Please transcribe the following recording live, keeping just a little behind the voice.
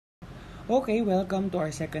Okay, welcome to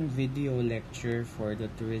our second video lecture for the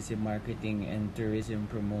tourism marketing and tourism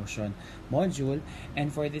promotion module.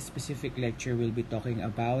 And for this specific lecture, we'll be talking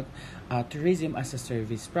about tourism as a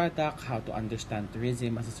service product, how to understand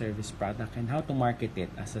tourism as a service product, and how to market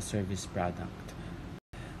it as a service product.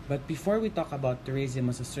 But before we talk about tourism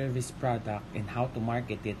as a service product and how to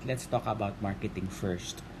market it, let's talk about marketing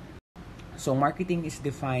first. So, marketing is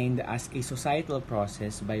defined as a societal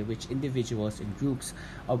process by which individuals and groups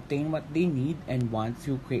obtain what they need and want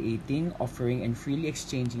through creating, offering, and freely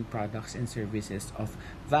exchanging products and services of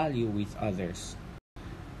value with others.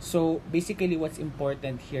 So, basically, what's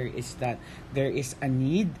important here is that there is a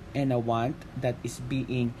need and a want that is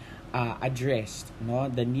being addressed. No?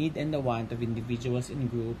 The need and the want of individuals and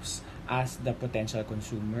groups as the potential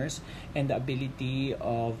consumers, and the ability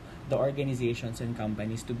of the organizations and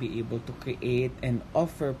companies to be able to create and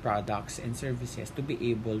offer products and services to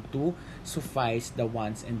be able to suffice the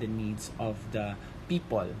wants and the needs of the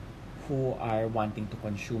people who are wanting to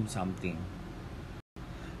consume something.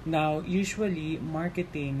 Now, usually,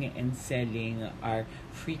 marketing and selling are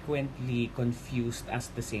frequently confused as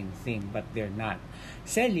the same thing, but they're not.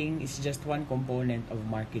 Selling is just one component of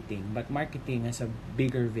marketing, but marketing has a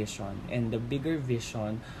bigger vision, and the bigger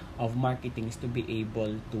vision of marketing is to be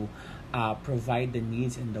able to provide the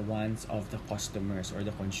needs and the wants of the customers or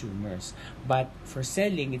the consumers. But for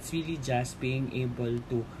selling, it's really just being able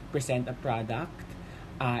to present a product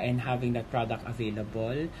and having that product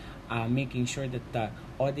available, making sure that the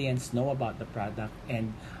audience know about the product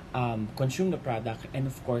and consume the product, and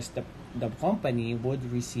of course the company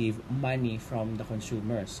would receive money from the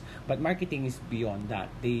consumers. But marketing is beyond that.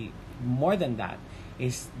 More than that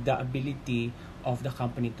is the ability of the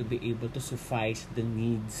company to be able to suffice the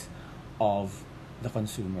needs of the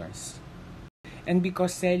consumers. And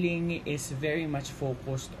because selling is very much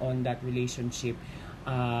focused on that relationship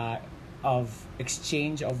of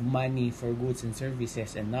exchange of money for goods and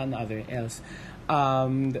services and none other else,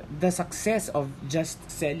 the success of just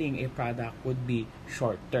selling a product would be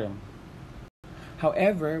short term.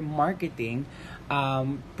 However, marketing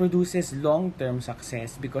produces long-term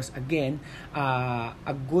success because, again,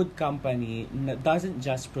 a good company doesn't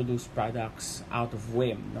just produce products out of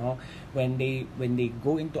whim. No, when they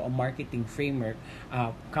go into a marketing framework,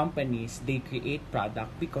 companies, they create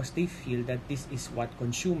product because they feel that this is what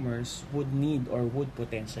consumers would need or would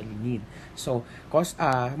potentially need. So,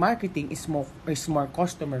 marketing is more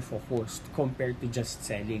customer focused compared to just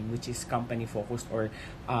selling, which is company focused or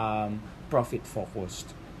profit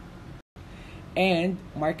focused. And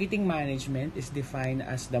marketing management is defined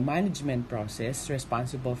as the management process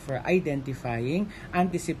responsible for identifying,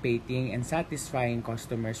 anticipating, and satisfying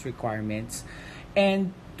customers' requirements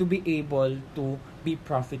and to be able to be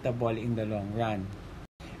profitable in the long run.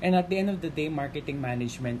 And at the end of the day, marketing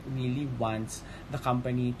management really wants the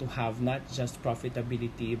company to have not just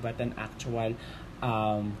profitability but an actual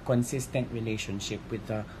consistent relationship with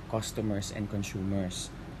the customers and consumers.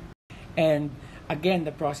 And again,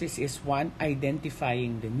 the process is one,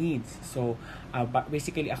 identifying the needs. So but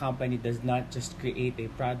basically, a company does not just create a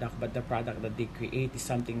product, but the product that they create is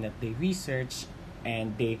something that they research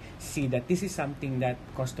and they see that this is something that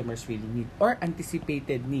customers really need or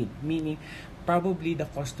anticipated need, meaning probably the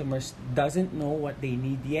customers doesn't know what they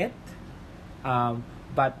need yet,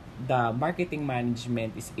 but the marketing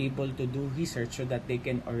management is able to do research so that they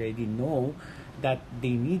can already know that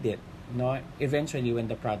they need it, no, eventually when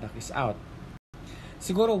the product is out.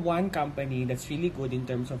 Siguro one company that's really good in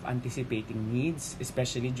terms of anticipating needs,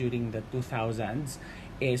 especially during the 2000s,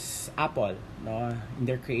 is Apple, no, in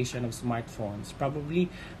their creation of smartphones. Probably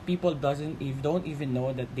people don't even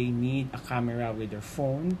know that they need a camera with their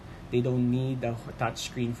phone. They don't need a touch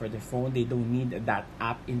screen for their phone. They don't need that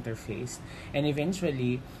app interface. And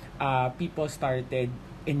eventually, people started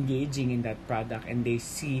engaging in that product, and they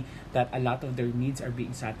see that a lot of their needs are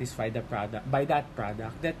being satisfied by that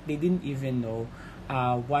product that they didn't even know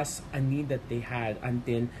was a need that they had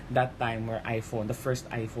until that time where the first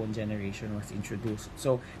iPhone generation was introduced.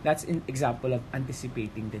 So that's an example of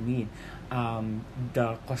anticipating the need.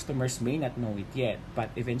 The customers may not know it yet, but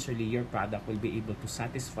eventually your product will be able to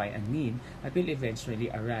satisfy a need that will eventually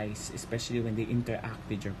arise, especially when they interact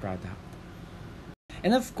with your product.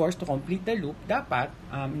 And of course, to complete the loop, dapat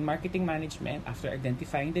in marketing management, after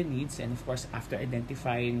identifying the needs and of course after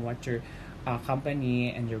identifying what your company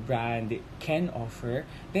and your brand can offer,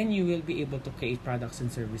 then you will be able to create products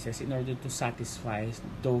and services in order to satisfy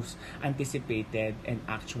those anticipated and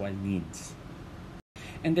actual needs.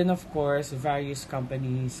 And then of course, various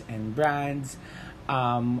companies and brands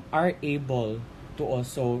are able to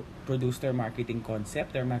also produce their marketing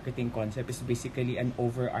concept. Their marketing concept is basically an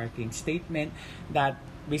overarching statement that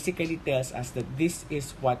basically tells us that this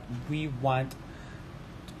is what we want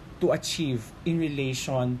to achieve in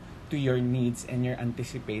relation to your needs and your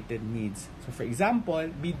anticipated needs. So for example,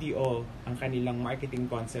 BDO, ang kanilang marketing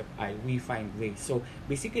concept ay we find ways. So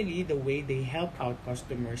basically, the way they help out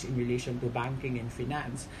customers in relation to banking and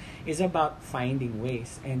finance is about finding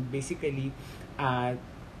ways. And basically,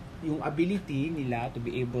 yung ability nila to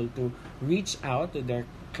be able to reach out to their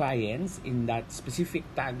clients in that specific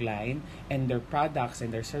tagline, and their products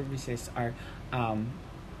and their services are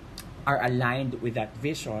aligned with that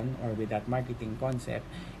vision or with that marketing concept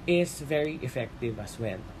is very effective as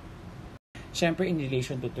well. Siyempre, in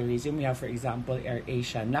relation to tourism, we have, for example,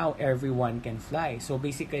 AirAsia. Now, everyone can fly. So,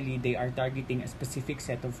 basically, they are targeting a specific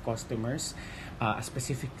set of customers, a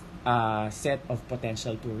specific set of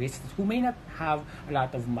potential tourists who may not have a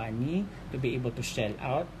lot of money to be able to shell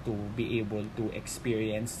out, to be able to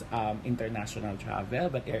experience international travel.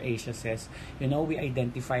 But AirAsia says, we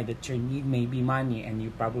identify that your need may be money and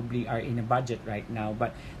you probably are in a budget right now,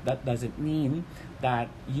 but that doesn't mean that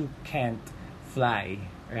you can't fly,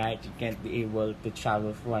 right? You can't be able to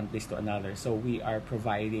travel from one place to another. So we are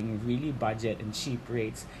providing really budget and cheap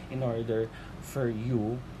rates in order for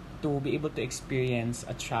you to be able to experience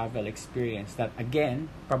a travel experience that, again,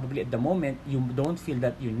 probably at the moment you don't feel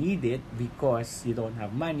that you need it because you don't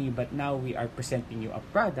have money, but now we are presenting you a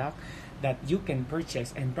product that you can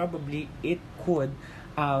purchase, and probably it could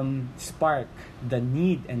spark the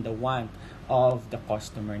need and the want of the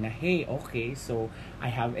customer na, hey, okay, so I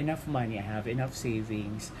have enough money, I have enough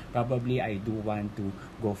savings, probably I do want to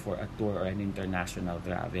go for a tour or an international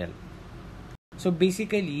travel. So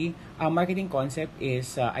basically, our marketing concept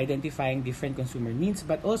is identifying different consumer needs,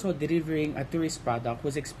 but also delivering a tourist product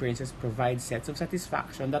whose experiences provide sets of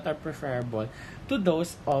satisfaction that are preferable to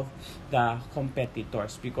those of the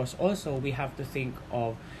competitors. Because also we have to think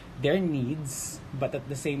of their needs, but at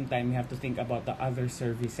the same time we have to think about the other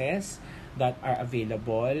services that are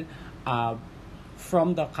available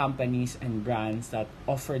from the companies and brands that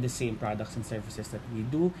offer the same products and services that we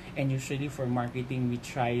do. And usually for marketing, we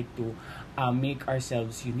try to make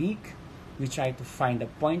ourselves unique. We try to find a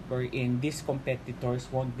point wherein these competitors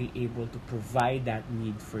won't be able to provide that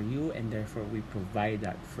need for you, and therefore we provide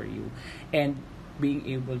that for you. And being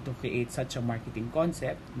able to create such a marketing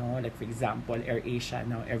concept, like for example, AirAsia,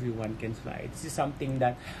 now everyone can fly. This is something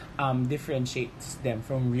that differentiates them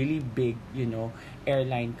from really big,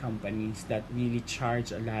 airline companies that really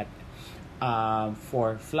charge a lot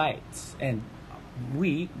for flights. And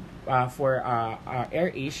we, for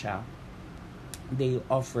AirAsia, they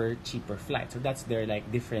offer cheaper flights. So that's their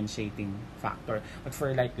differentiating factor. But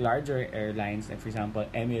for larger airlines, like for example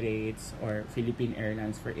Emirates or Philippine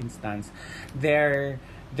Airlines, for instance, their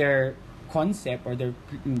concept or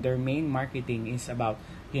their main marketing is about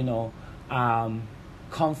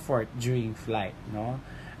comfort during flight.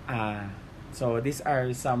 So these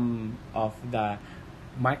are some of the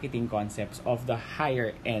marketing concepts of the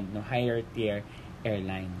higher end, higher tier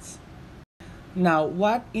airlines. Now,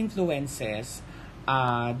 what influences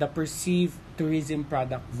the perceived tourism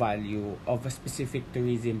product value of a specific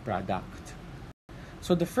tourism product?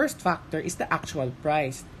 So the first factor is the actual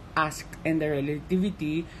price asked and the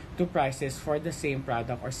relativity to prices for the same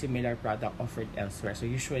product or similar product offered elsewhere. So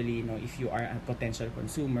usually, if you are a potential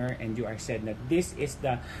consumer and you are said that this is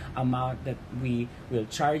the amount that we will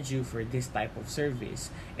charge you for this type of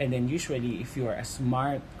service, and then usually if you are a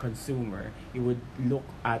smart consumer, you would look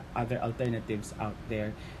at other alternatives out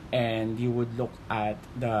there, and you would look at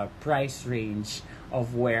the price range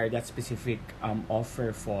of where that specific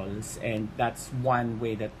offer falls, and that's one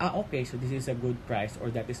way that okay, so this is a good price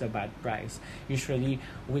or that is a bad price. Usually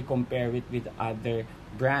we compare it with other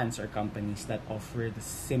brands or companies that offer the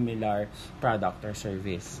similar product or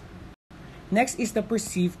service. Next is the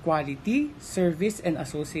perceived quality, service, and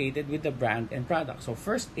associated with the brand and product. So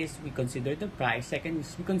first is we consider the price. Second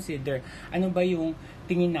is we consider ano ba yung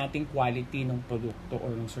tingin nating quality ng produkto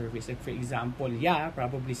or ng service. Like for example,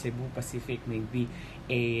 probably Cebu Pacific may be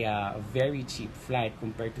a very cheap flight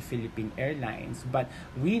compared to Philippine Airlines. But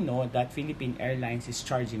we know that Philippine Airlines is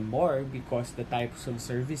charging more because the types of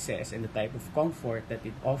services and the type of comfort that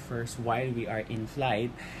it offers while we are in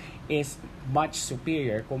flight is much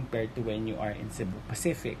superior compared to when you are in Cebu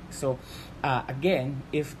Pacific. So, again,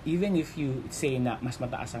 even if you say na mas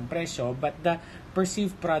mataas ang presyo, but the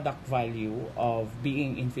perceived product value of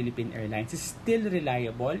being in Philippine Airlines is still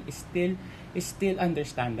reliable, is still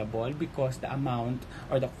understandable because the amount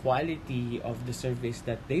or the quality of the service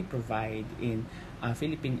that they provide in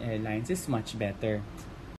Philippine Airlines is much better.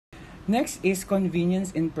 Next is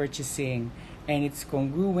convenience in purchasing, and its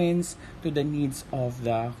congruence to the needs of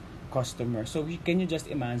the customer. So can you just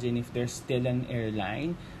imagine if there's still an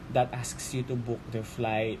airline that asks you to book their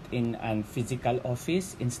flight in a physical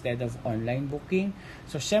office instead of online booking?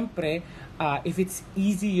 So syempre, if it's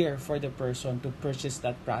easier for the person to purchase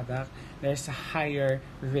that product, there's a higher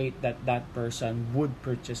rate that that person would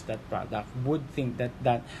purchase that product, would think that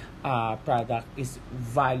that product is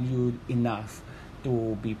valued enough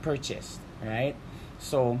to be purchased, right?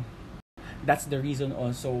 So that's the reason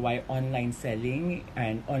also why online selling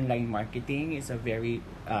and online marketing is a very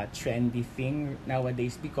trendy thing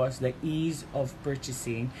nowadays, because the ease of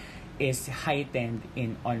purchasing is heightened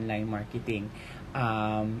in online marketing,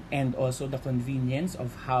 and also the convenience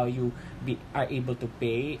of how you are able to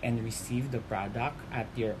pay and receive the product at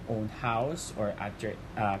your own house or at your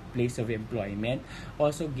place of employment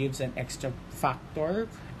also gives an extra factor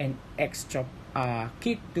and extra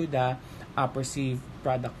kick to the perceived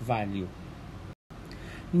product value.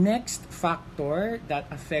 Next factor that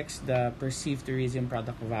affects the perceived tourism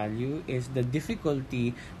product value is the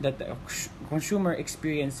difficulty that the consumer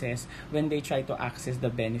experiences when they try to access the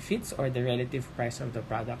benefits or the relative price of the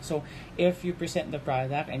product. So if you present the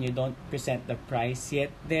product and you don't present the price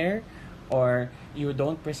yet there, or you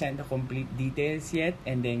don't present the complete details yet,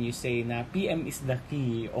 and then you say na PM is the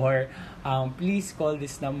key, or please call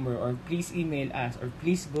this number, or please email us, or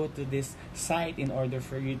please go to this site in order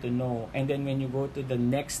for you to know. And then when you go to the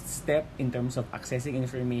next step in terms of accessing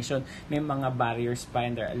information, may mga barriers pa,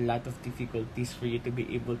 and there are a lot of difficulties for you to be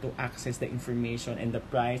able to access the information and the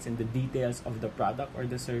price and the details of the product or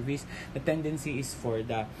the service. The tendency is for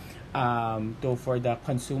the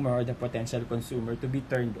consumer or the potential consumer to be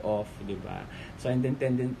turned off, di ba? So and then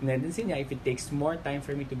tendency niya, if it takes more time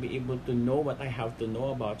for me to be able to know what I have to know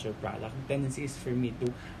about your product, the tendency is for me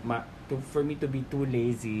to be too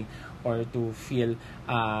lazy or to feel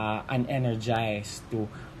unenergized to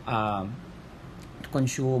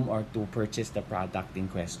consume or to purchase the product in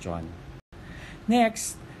question.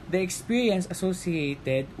 Next, the experience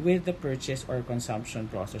associated with the purchase or consumption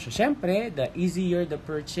process. So, syempre, the easier the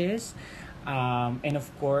purchase, and of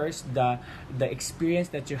course, the experience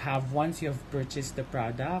that you have once you have purchased the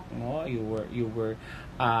product, no,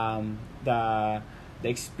 the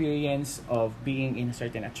experience of being in a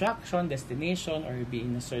certain attraction, destination, or being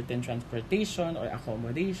in a certain transportation or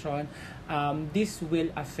accommodation, this will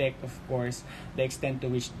affect, of course, the extent to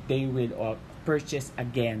which they will purchase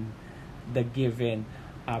again the given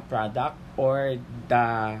product, or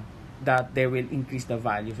that they will increase the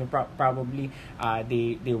value. So probably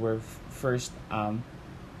they were first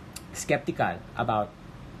skeptical about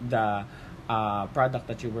the product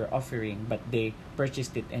that you were offering, but they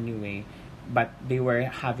purchased it anyway, but they were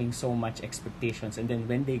having so much expectations, and then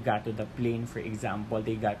when they got to the plane, for example,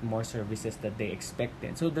 they got more services that they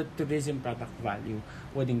expected, so the tourism product value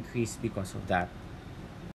would increase because of that.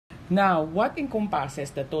 Now, what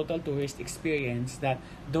encompasses the total tourist experience that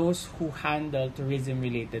those who handle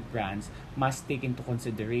tourism-related brands must take into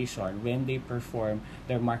consideration when they perform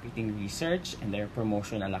their marketing research and their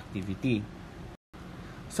promotional activity?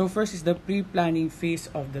 So first is the pre-planning phase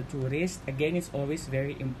of the tourist. Again, it's always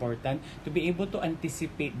very important to be able to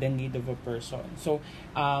anticipate the need of a person. So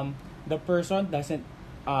the person doesn't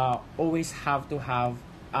always have to have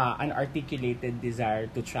an articulated desire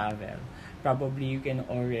to travel. Probably you can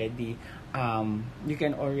already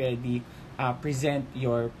present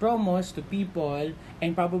your promos to people,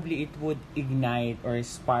 and probably it would ignite or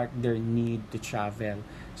spark their need to travel,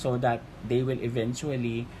 so that they will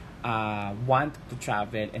eventually want to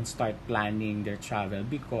travel and start planning their travel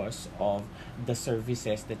because of the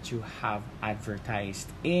services that you have advertised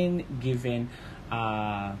in given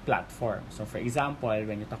platform. So for example,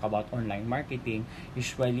 when you talk about online marketing,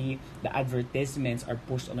 usually the advertisements are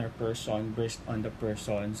pushed on a person based on the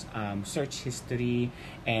person's search history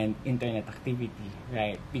and internet activity,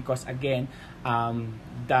 right? Because again,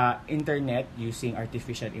 the internet using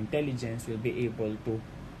artificial intelligence will be able to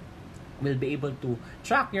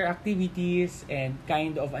track your activities and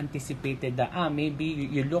kind of anticipated that maybe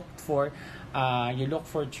you look for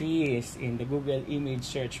trees in the Google image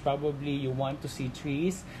search. Probably you want to see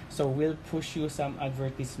trees, so we'll push you some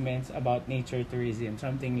advertisements about nature tourism,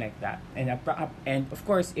 something like that. And of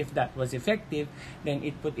course, if that was effective, then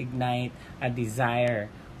it would ignite a desire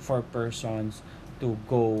for persons to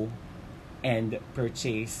go and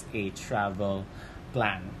purchase a travel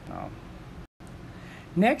plan.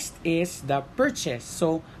 Next is the purchase.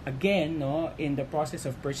 So again, in the process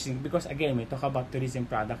of purchasing, because again, we talk about tourism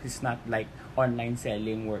products, it's not like online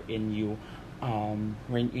selling wherein you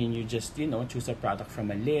when you just choose a product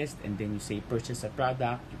from a list, and then you say purchase a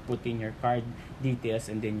product, you put in your card details,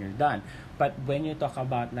 and then you're done. But when you talk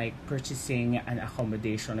about like purchasing an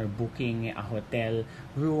accommodation or booking a hotel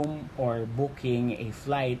room or booking a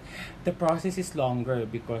flight, the process is longer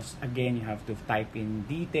because again you have to type in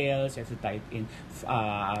details, you have to type in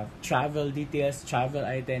travel details, travel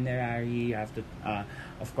itinerary, you have to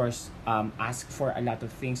of course ask for a lot of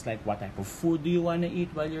things like what type of food do you want to eat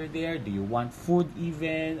while you're there, do you want food,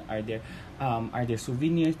 even are there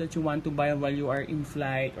souvenirs that you want to buy while you are in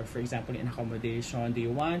flight, or for example in accommodation, do you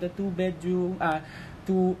want a two bed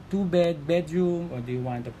bedroom, or do you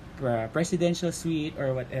want a presidential suite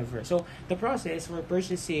or whatever. So the process for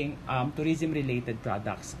purchasing tourism related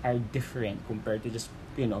products are different compared to just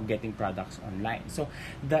getting products online. So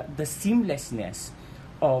the seamlessness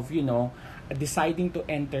of deciding to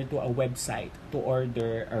enter to a website to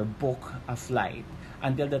order or book a flight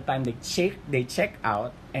until the time they check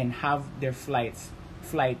out and have their flight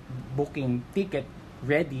booking ticket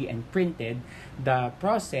ready and printed, the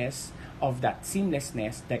process of that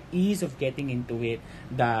seamlessness, the ease of getting into it,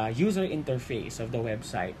 the user interface of the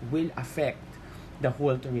website will affect the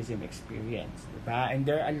whole tourism experience, diba? And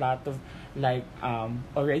there are a lot of like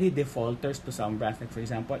already defaulters to some brands, like for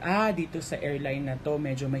example, dito sa airline na to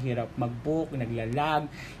medyo mahirap mag-book, naglalag,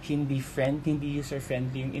 hindi user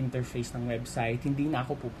friendly yung interface ng website, hindi na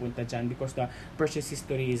ako pupunta dyan because the purchase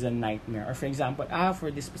history is a nightmare. Or for example,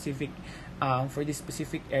 for this specific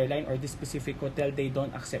airline or this specific hotel, they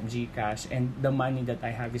don't accept GCash, and the money that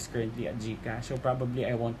I have is currently at GCash, so probably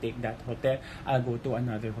I won't take that hotel, I'll go to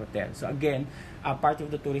another hotel. So again, part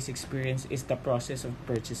of the tourist experience is the process of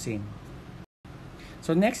purchasing.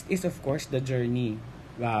 So next is of course the journey,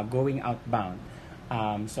 going outbound.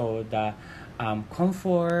 So the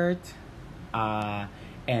comfort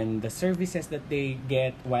and the services that they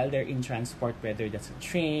get while they're in transport, whether that's a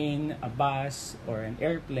train, a bus, or an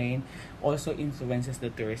airplane, also influences the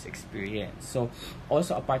tourist experience. So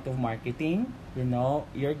also a part of marketing,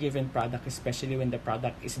 your given product, especially when the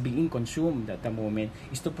product is being consumed at the moment,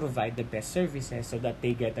 is to provide the best services so that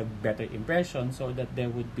they get a better impression, so that there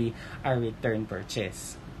would be a return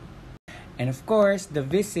purchase. And of course, the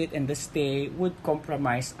visit and the stay would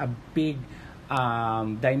compromise a big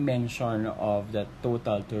dimension of the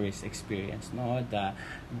total tourist experience, the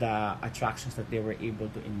attractions that they were able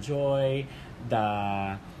to enjoy,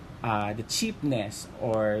 the cheapness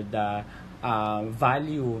or the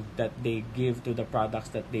value that they give to the products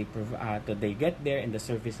that they get there, and the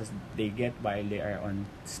services they get while they are on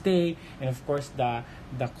stay, and of course the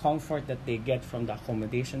comfort that they get from the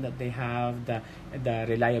accommodation that they have, the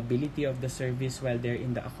reliability of the service while they're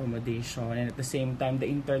in the accommodation, and at the same time the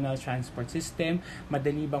internal transport system,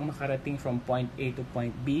 madali bang makarating from point A to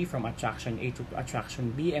point B, from attraction A to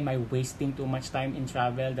attraction B, am I wasting too much time in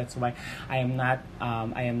travel? That's why I am not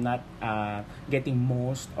getting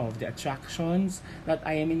most of the attractions that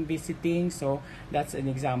I am in visiting. So that's an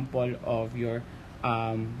example of your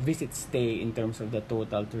visit stay in terms of the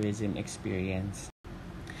total tourism experience.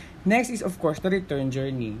 Next is of course the return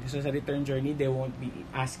journey. So sa return journey, they won't be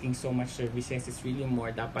asking so much services. It's really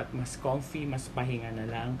more dapat mas comfy, mas pahinga na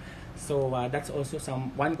lang. So that's also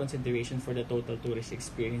one consideration for the total tourist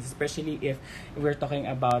experience, especially if we're talking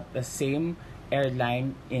about the same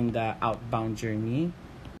airline in the outbound journey.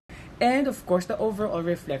 And of course, the overall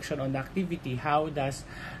reflection on the activity. How does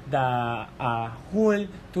the whole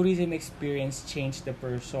tourism experience change the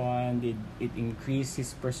person? Did it increase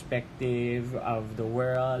his perspective of the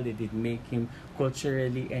world? Did it make him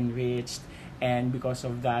culturally enriched? And because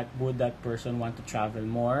of that, would that person want to travel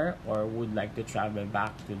more, or would like to travel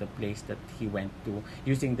back to the place that he went to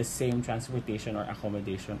using the same transportation or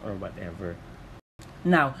accommodation or whatever?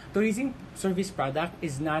 Now, tourism service product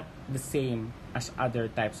is not the same as other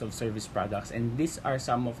types of service products, and these are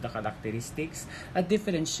some of the characteristics that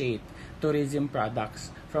differentiate tourism products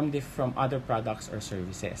from other products or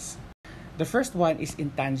services. The first one is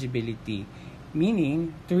intangibility,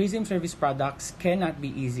 meaning tourism service products cannot be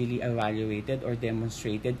easily evaluated or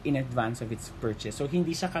demonstrated in advance of its purchase. So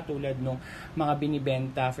hindi siya katulad ng mga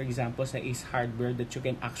binibenta, for example sa Ace Hardware, that you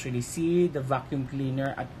can actually see the vacuum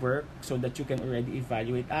cleaner at work so that you can already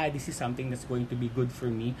evaluate, this is something that's going to be good for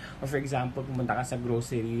me. Or for example, pumunta ka sa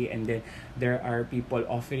grocery and then there are people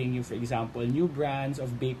offering you, for example, new brands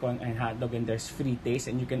of bacon and hotdog, and there's free taste,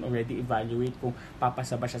 and you can already evaluate kung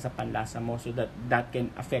papasa ba siya sa panlasa mo, so that can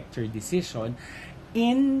affect your decision.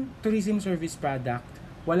 In tourism service product,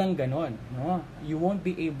 walang ganon, no? You won't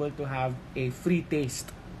be able to have a free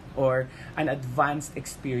taste or an advanced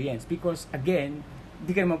experience because again,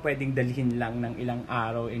 di ka naman pwedeng dalhin lang ng ilang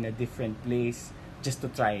araw in a different place just to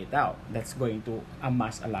try it out. That's going to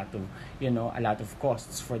amass a lot of, a lot of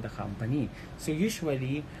costs for the company. So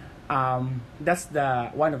usually, that's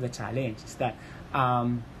the one of the challenges that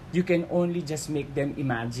you can only just make them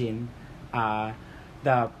imagine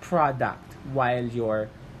the product while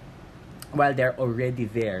they're already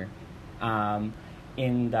there,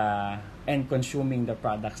 in the and consuming the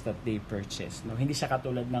products that they purchase. No, hindi siya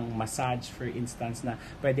katulad ng massage, for instance, na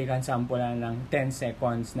pwede kang sampulan ng 10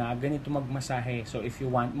 seconds na ganito magmasahe. So if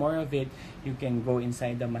you want more of it, you can go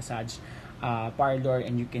inside the massage parlor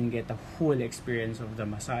and you can get a full experience of the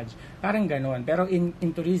massage. Parang ganon. Pero in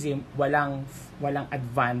tourism, walang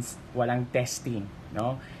advanced, walang testing,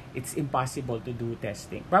 no? It's impossible to do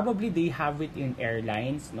testing. Probably they have it in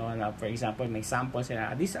airlines, no? Now, for example, may samples and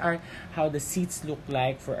these are how the seats look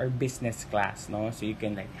like for our business class, no? So you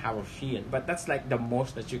can like have a feel. But that's like the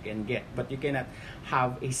most that you can get. But you cannot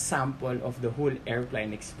have a sample of the whole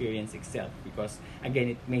airplane experience itself, because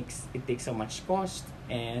again, it takes so much cost,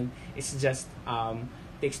 and it's just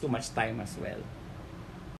takes too much time as well.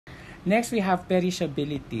 Next, we have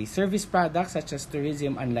perishability. Service products such as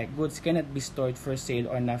tourism, unlike goods, cannot be stored for sale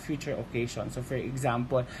on a future occasion. So for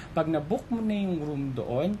example, pag na-book mo na yung room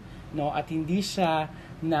doon, no, at hindi siya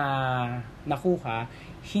nakuha,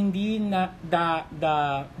 hindi na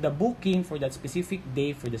the booking for that specific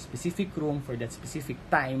day, for the specific room, for that specific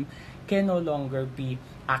time can no longer be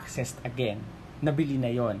accessed again. Nabili na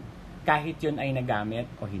yon, kahit yun ay nagamit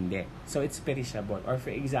o hindi. So it's perishable. Or for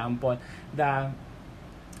example, the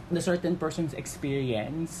certain person's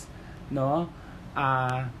experience, no,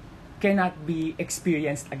 cannot be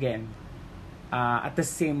experienced again at the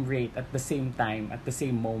same rate, at the same time, at the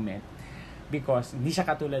same moment, because hindi siya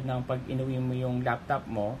katulad ng pag inuwi mo yung laptop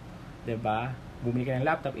mo, 'di ba? Bumili ka ng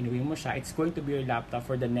laptop, inuwi mo siya, it's going to be your laptop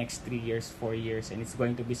for the next 3 years, 4 years, and it's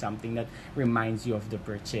going to be something that reminds you of the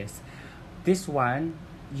purchase. This one,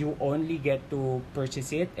 you only get to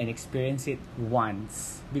purchase it and experience it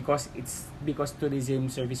once, because tourism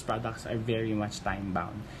service products are very much time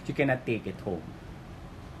bound. You cannot take it home.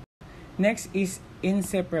 Next is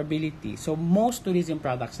inseparability. So most tourism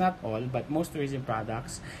products, not all, but most tourism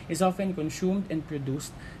products is often consumed and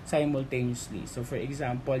produced simultaneously. So for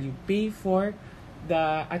example, you pay for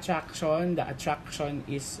the attraction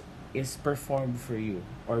is performed for you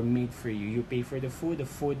or made for you. You pay for the food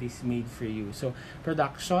is made for you. So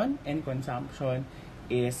production and consumption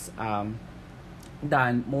is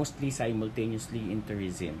done mostly simultaneously in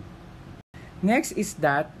tourism. Next is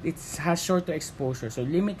that it has shorter exposure. So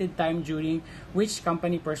limited time during which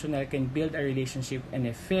company personnel can build a relationship and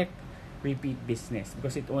effect repeat business,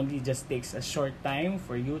 because it only just takes a short time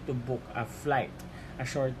for you to book a flight, a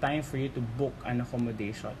short time for you to book an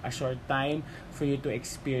accommodation, a short time for you to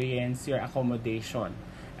experience your accommodation,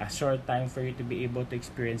 a short time for you to be able to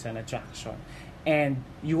experience an attraction. And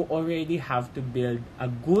you already have to build a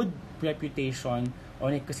good reputation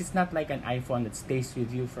on it, because it's not like an iPhone that stays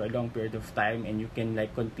with you for a long period of time and you can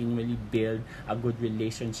like continually build a good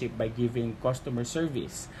relationship by giving customer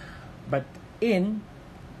service. But in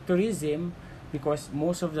tourism, because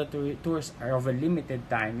most of the tours are of a limited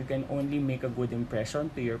time, you can only make a good impression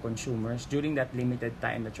to your consumers during that limited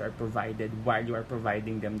time that you are provided, while you are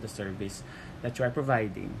providing them the service that you are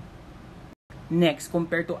providing. Next,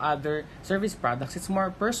 compared to other service products, it's more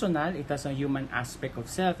personal. It has a human aspect of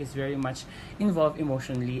self. It's very much involved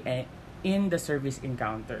emotionally in the service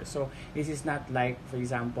encounter. So this is not like, for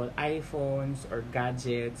example, iPhones or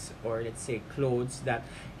gadgets or let's say clothes that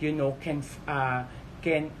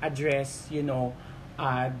can address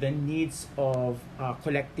the needs of a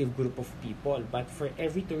collective group of people. But for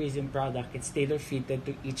every tourism product, it's tailor-fitted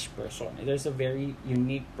to each person. There's a very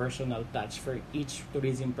unique personal touch for each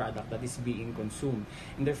tourism product that is being consumed.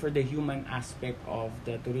 And therefore, the human aspect of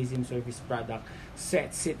the tourism service product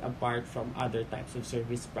sets it apart from other types of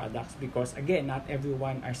service products, because again, not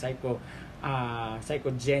everyone are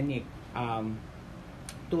psychogenic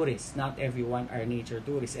tourists. Not everyone are nature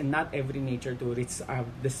tourists, and not every nature tourists have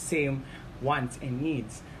the same wants and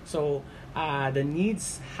needs. So the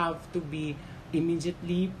needs have to be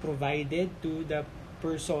immediately provided to the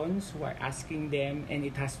persons who are asking them, and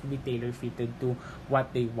it has to be tailor-fitted to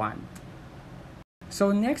what they want.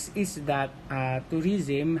 So next is that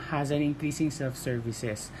tourism has an increasing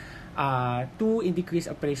self-services to decrease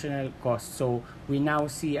operational costs. So we now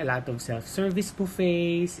see a lot of self-service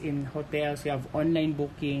buffets in hotels. We have online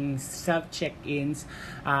bookings, self-check-ins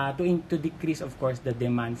to decrease, of course, the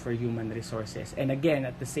demand for human resources. And again,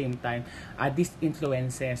 at the same time, this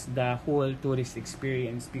influences the whole tourist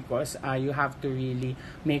experience, because you have to really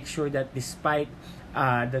make sure that despite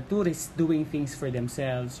the tourists doing things for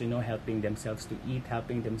themselves, helping themselves to eat,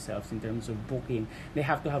 helping themselves in terms of booking. They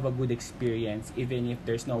have to have a good experience even if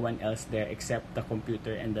there's no one else there except the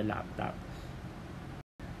computer and the laptop.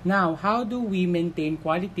 Now, how do we maintain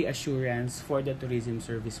quality assurance for the tourism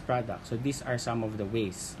service product? So these are some of the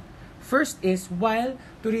ways. First is, while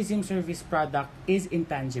tourism service product is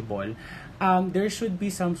intangible, there should be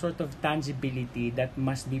some sort of tangibility that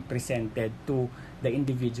must be presented to the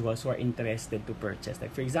individuals who are interested to purchase.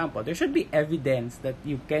 Like for example, there should be evidence that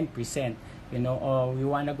you can present. Oh, we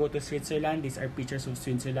want to go to Switzerland. These are pictures of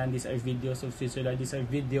Switzerland. These are videos of Switzerland. These are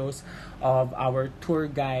videos of our tour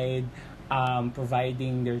guide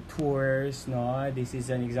providing their tours. This is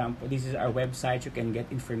an example. This is our website. You can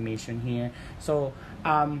get information here. So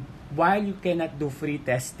while you cannot do free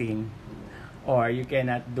testing, or you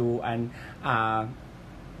cannot do a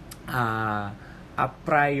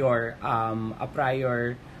prior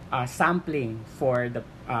sampling for the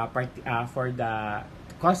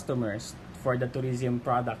customers for the tourism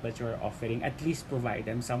product that you're offering, at least provide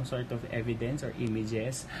them some sort of evidence or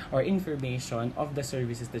images or information of the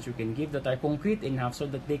services that you can give that are concrete enough so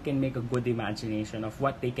that they can make a good imagination of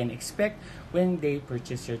what they can expect when they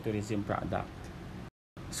purchase your tourism product.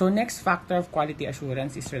 So next factor of quality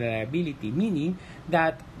assurance is reliability, meaning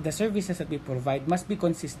that the services that we provide must be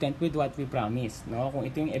consistent with what we promise. Kung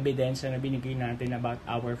ito yung ebidensya na binigay natin about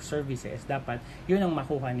our services, dapat yun ang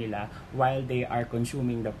makuha nila while they are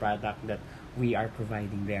consuming the product that we are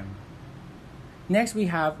providing them. Next, we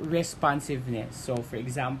have responsiveness. So for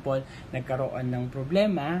example, nagkaroon ng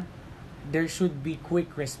problema, there should be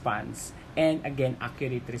quick response and again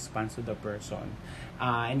accurate response to the person,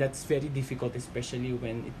 and that's very difficult, especially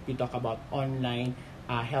when we talk about online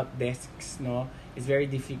help desks. It's very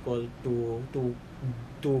difficult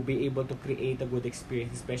to be able to create a good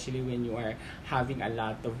experience, especially when you are having a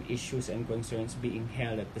lot of issues and concerns being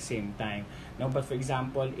held at the same time. But for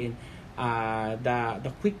example, in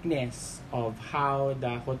the quickness of how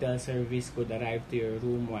the hotel service could arrive to your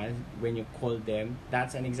room when you call them,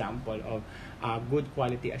 that's an example of a good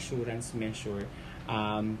quality assurance measure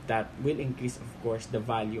that will increase, of course, the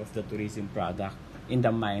value of the tourism product in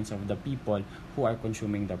the minds of the people who are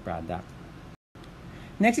consuming the product.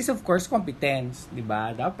 Next is, of course, competence.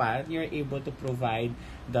 Diba? Dapat you're able to provide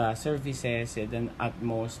the services in an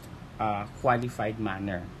utmost qualified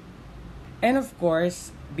manner. And of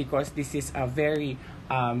course, because this is a very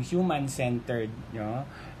human-centered,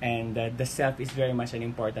 and the self is very much an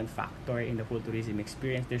important factor in the whole tourism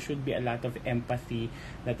experience, there should be a lot of empathy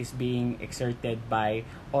that is being exerted by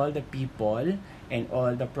all the people and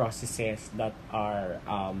all the processes that are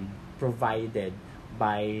provided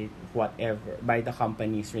by the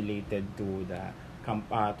companies related to the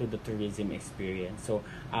tourism experience. So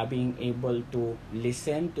being able to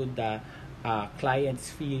listen to the clients'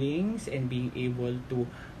 feelings and being able to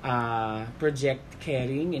project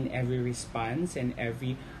caring in every response and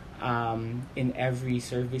in every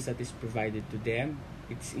service that is provided to them,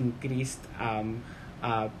 it's increased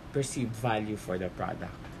perceived value for the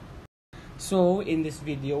product. So in this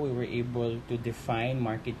video, we were able to define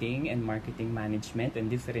marketing and marketing management and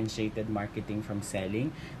differentiated marketing from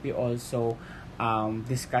selling. We also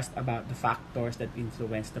discussed about the factors that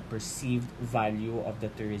influence the perceived value of the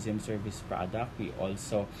tourism service product. We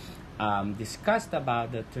also discussed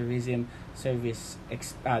about the tourism service,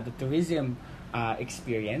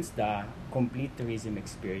 experience, the complete tourism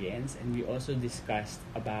experience, and we also discussed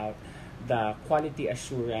about the quality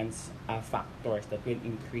assurance factors that will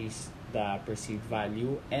increase the perceived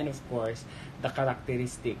value, and of course the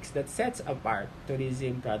characteristics that sets apart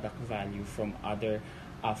tourism product value from other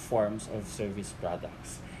forms of service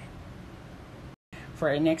products. For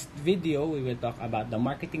our next video, we will talk about the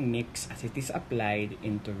marketing mix as it is applied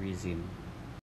in tourism.